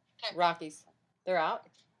 Okay. Rockies. They're out?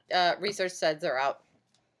 Research said they're out.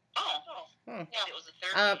 Oh. Hmm. Yeah. It was the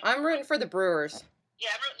third game. I'm rooting for the Brewers. Yeah,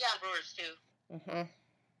 I'm rooting for the Brewers, too. Mm-hmm.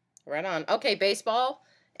 Right on. Okay, baseball.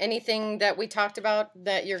 Anything that we talked about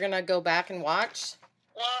that you're going to go back and watch?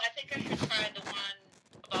 Well, I think I should try the one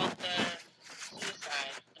about the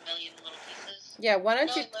suicide, the Million Little Pieces. Yeah, why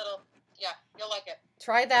don't you Yeah, you'll like it.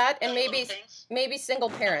 try that, and Little maybe Single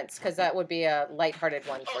Parents, because that would be a lighthearted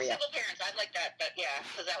one for you. Single Parents, I'd like that, but yeah,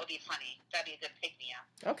 because that would be funny. That'd be a good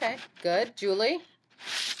pick-me-up. Okay, good. Julie?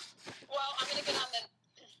 Well, I'm going to get on the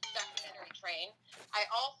documentary train. I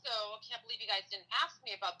also can't believe you guys didn't ask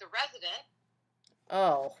me about The Resident.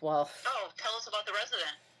 Oh, well. Oh, tell us about The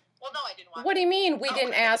Resident. Well, no, I didn't watch What do you mean we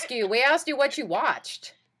didn't ask you? We asked you what you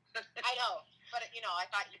watched. I know, but, I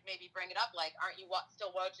thought you'd maybe bring it up, like, aren't you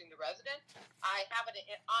still watching The Resident? I have it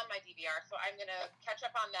on my DVR, so I'm going to catch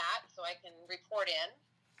up on that so I can report in,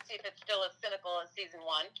 see if it's still as cynical as season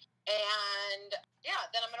 1. And, yeah,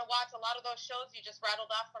 then I'm going to watch a lot of those shows you just rattled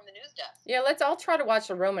off from the news desk. Yeah, let's all try to watch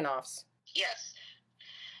the Romanoffs. Yes.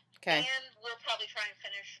 Okay. And we'll probably try and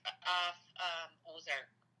finish off Ozark.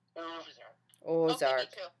 Okay,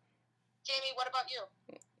 me too. Jamie, what about you?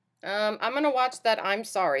 I'm going to watch that I'm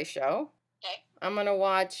Sorry show. Okay. I'm going to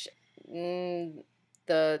watch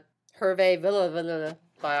the Hervé Villava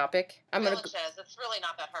biopic. It's really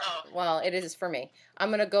not that hard. Well, it is for me. I'm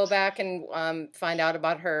going to go back and find out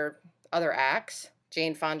about her other acts,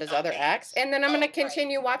 Jane Fonda's other acts. And then I'm going to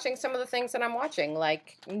continue watching some of the things that I'm watching,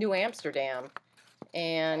 like New Amsterdam.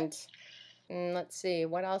 And let's see,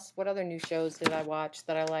 what else? What other new shows did I watch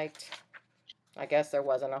that I liked? I guess there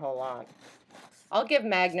wasn't a whole lot. I'll give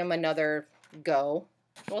Magnum another go.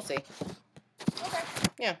 We'll see. Okay.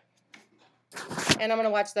 Yeah. And I'm going to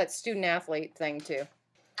watch that student athlete thing too.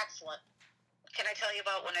 Excellent. Can I tell you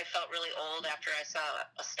about when I felt really old after I saw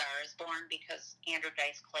A Star Is Born, because Andrew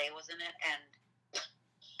Dice Clay was in it, and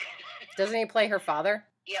Doesn't he play her father?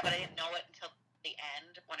 Yeah, but I didn't know it until the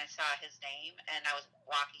end when I saw his name, and I was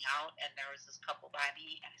walking out, and there was this couple by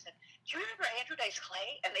me, and I said, "Do you remember Andrew Dice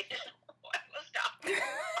Clay?" And they didn't know what was stopping.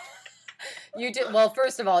 You did well.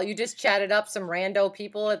 First of all, you just chatted up some rando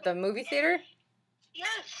people at the movie theater.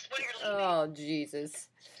 Yes, when you're leaving. Oh Jesus.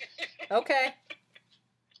 Okay.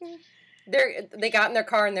 They got in their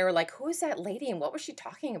car and they were like, "Who is that lady and what was she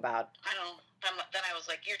talking about?" I don't know. Then I was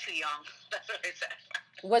like, "You're too young." That's what I said.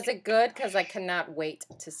 Was it good? Because I cannot wait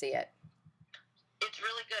to see it. It's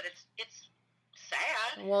really good. It's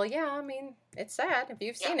sad. Well, yeah. I mean, it's sad. If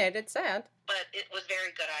you've seen it, it's sad. But it was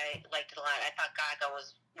very good. I liked it a lot. I thought Gaga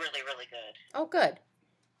was really, really good. Oh, good.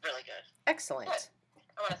 Really good. Excellent. Good.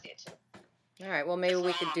 I want to see it too. All right. Well, maybe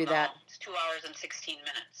we could do that. It's 2 hours and 16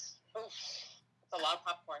 minutes. Oof. It's a lot of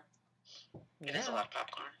popcorn. It is a lot of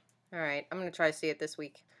popcorn. All right. I'm going to try to see it this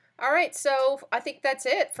week. All right. So I think that's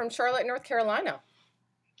it from Charlotte, North Carolina.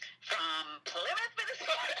 From Plymouth,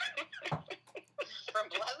 Minnesota. From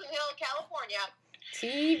Pleasant Hill, California.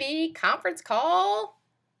 TV conference call.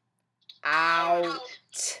 Out.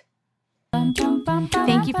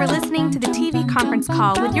 Thank you for listening to the TV conference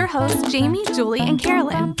call with your hosts, Jamie, Julie, and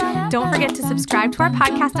Carolyn. Don't forget to subscribe to our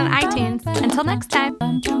podcast on iTunes. Until next time.